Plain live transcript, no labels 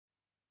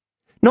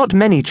Not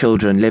many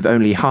children live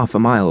only half a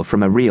mile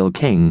from a real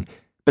king,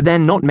 but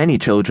then not many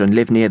children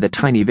live near the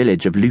tiny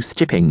village of Loose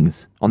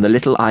Chippings, on the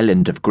little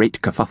island of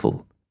Great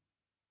Kerfuffle.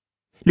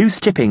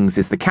 Loose Chippings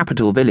is the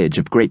capital village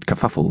of Great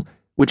Kerfuffle,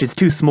 which is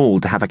too small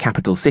to have a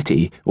capital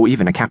city or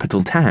even a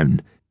capital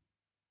town.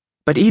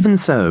 But even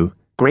so,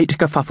 Great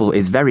Kerfuffle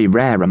is very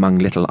rare among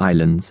little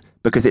islands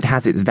because it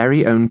has its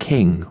very own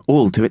king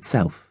all to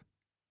itself.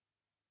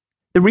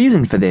 The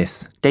reason for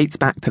this dates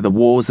back to the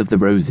Wars of the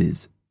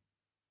Roses.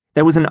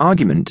 There was an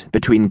argument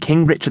between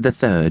King Richard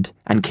III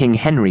and King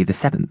Henry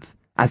VII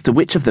as to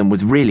which of them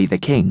was really the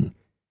king,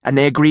 and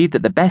they agreed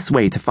that the best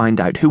way to find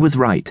out who was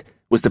right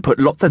was to put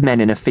lots of men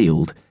in a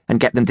field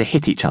and get them to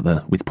hit each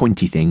other with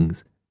pointy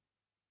things.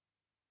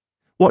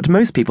 What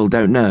most people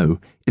don't know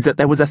is that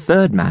there was a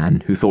third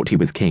man who thought he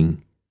was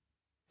king.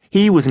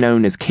 He was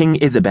known as King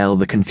Isabel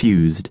the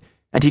Confused,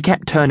 and he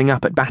kept turning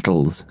up at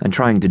battles and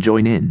trying to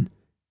join in.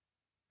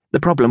 The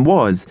problem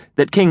was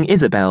that King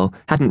Isabel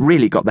hadn't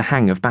really got the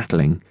hang of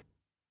battling,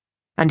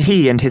 and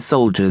he and his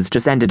soldiers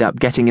just ended up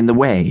getting in the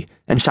way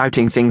and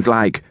shouting things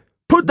like,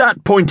 "Put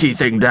that pointy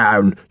thing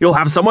down! You'll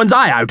have someone's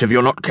eye out if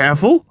you're not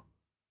careful!"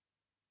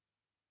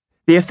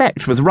 The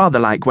effect was rather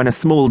like when a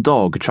small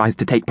dog tries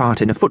to take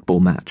part in a football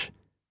match.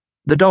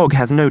 The dog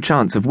has no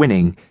chance of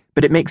winning,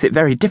 but it makes it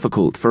very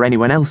difficult for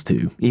anyone else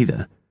to,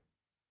 either.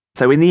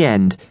 So in the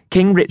end,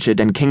 King Richard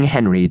and King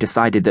Henry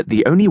decided that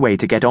the only way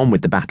to get on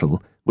with the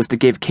battle was to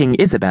give King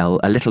Isabel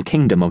a little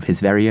kingdom of his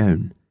very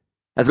own,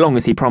 as long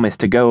as he promised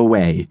to go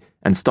away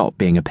and stop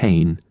being a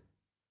pain.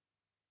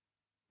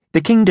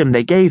 The kingdom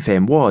they gave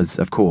him was,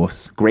 of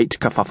course, Great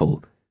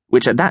Kerfuffle,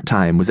 which at that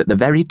time was at the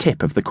very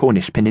tip of the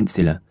Cornish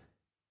peninsula,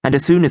 and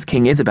as soon as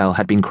King Isabel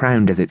had been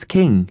crowned as its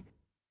king,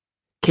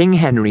 King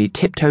Henry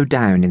tiptoed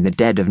down in the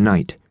dead of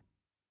night,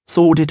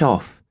 sawed it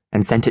off,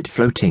 and sent it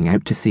floating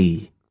out to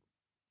sea.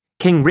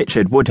 King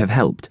Richard would have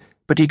helped,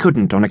 but he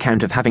couldn't on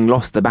account of having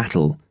lost the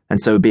battle,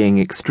 and so being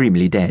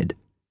extremely dead.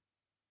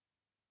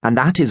 And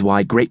that is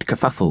why Great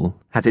Kerfuffle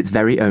has its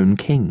very own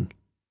king.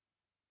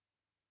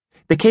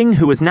 The king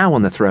who was now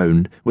on the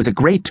throne was a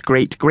great,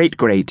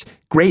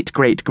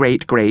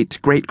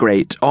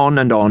 on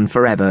and on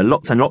forever,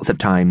 lots and lots of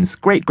times,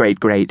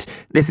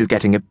 this is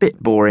getting a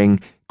bit boring,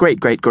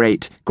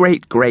 great-grandson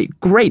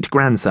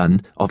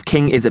of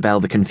King Isabel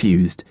the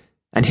Confused,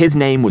 and his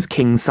name was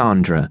King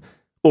Sandra,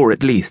 or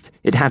at least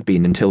it had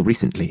been until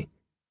recently.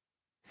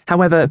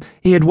 However,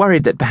 he had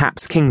worried that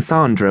perhaps King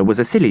Sandra was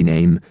a silly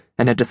name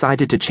and had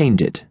decided to change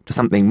it to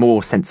something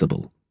more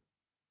sensible.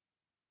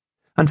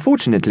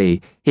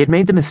 Unfortunately, he had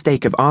made the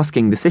mistake of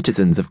asking the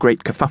citizens of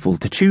Great Kerfuffle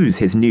to choose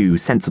his new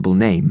sensible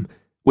name,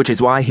 which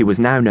is why he was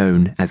now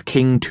known as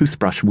King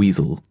Toothbrush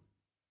Weasel.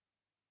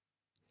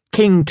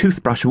 King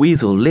Toothbrush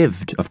Weasel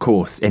lived, of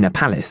course, in a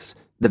palace,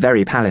 the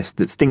very palace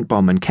that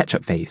Stinkbomb and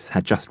Ketchup-Face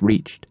had just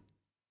reached.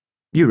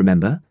 You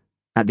remember,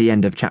 at the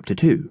end of Chapter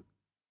 2.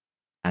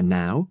 And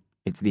now,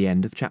 it's the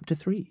end of Chapter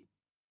 3.